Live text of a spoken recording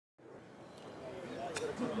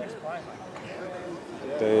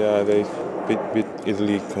They beat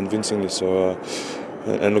Italy convincingly. So,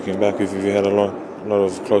 and looking back, we had a lot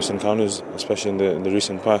of close encounters, especially in the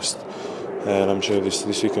recent past. And I'm sure this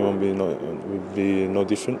weekend will be no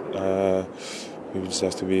different. We just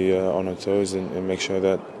have to be on our toes and make sure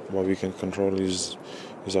that what we can control is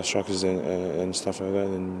our structures and stuff like that,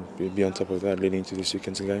 and be on top of that leading into this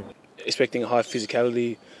weekend's game. Expecting a high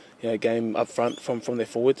physicality, game up front from their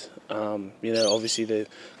forward. Obviously they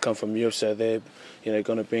come from Europe, so they're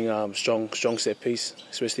going to bring strong set piece,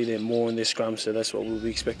 especially they're more in their scrum. So that's what we'll be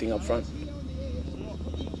expecting up front.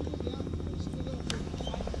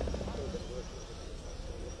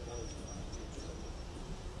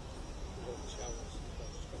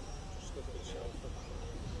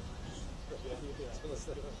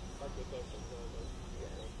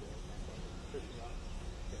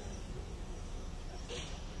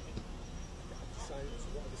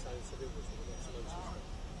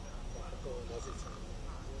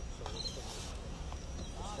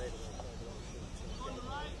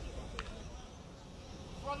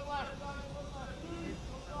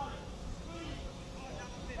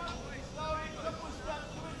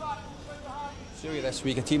 Syria this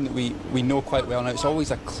week, a team that we know quite well now. It's always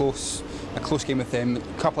a close game with them, a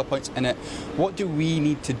couple of points in it. What do we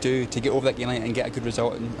need to do to get over that game line and get a good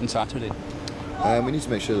result on Saturday? We need to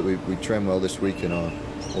make sure that we train well this week and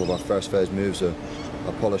all of our first phase moves are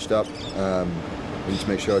polished up. We need to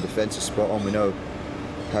make sure our defence is spot on. We know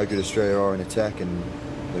how good Australia are in attack, and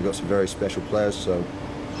they've got some very special players, so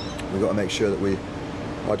we've got to make sure that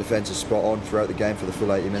our defence is spot on throughout the game for the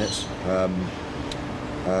full 80 minutes.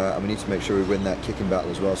 And we need to make sure we win that kicking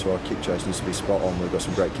battle as well, so our kick chase needs to be spot on. We've got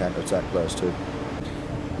some great counter-attack players too.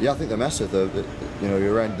 Yeah, I think they're massive.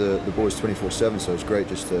 You're around the boys 24/7, so it's great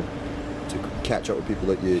just to catch up with people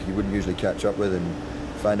that you wouldn't usually catch up with and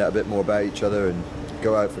find out a bit more about each other and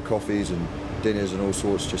go out for coffees and dinners and all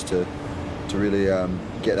sorts, just to really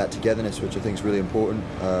get that togetherness, which I think is really important.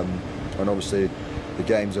 And obviously the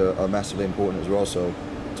games are massively important as well, so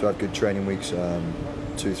to have good training weeks,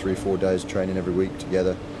 2, 3, 4 days of training every week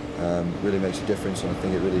together really makes a difference, and I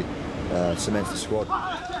think it really cements the squad.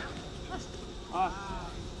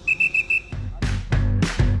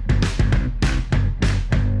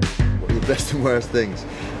 What are the best and worst things?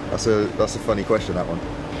 That's a funny question, that one.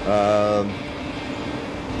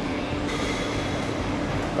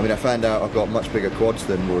 I found out I've got much bigger quads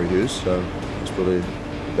than Rory Hughes, so it's probably the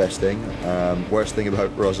best thing. Worst thing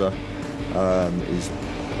about Rosa is,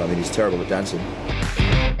 he's terrible at dancing.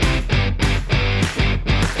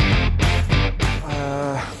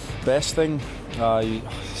 Best thing,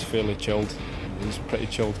 he's fairly chilled. He's a pretty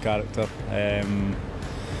chilled character.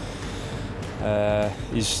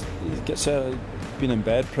 He's been in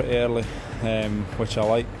bed pretty early, which I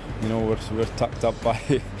like. We're tucked up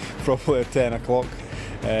by probably 10 o'clock,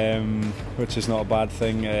 which is not a bad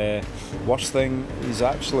thing. Worst thing, he's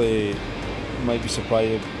actually, might be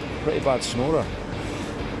surprised, a pretty bad snorer.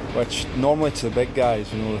 Which normally to the big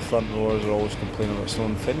guys, the front rowers are always complaining about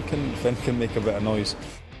snoring. Finn can make a bit of noise.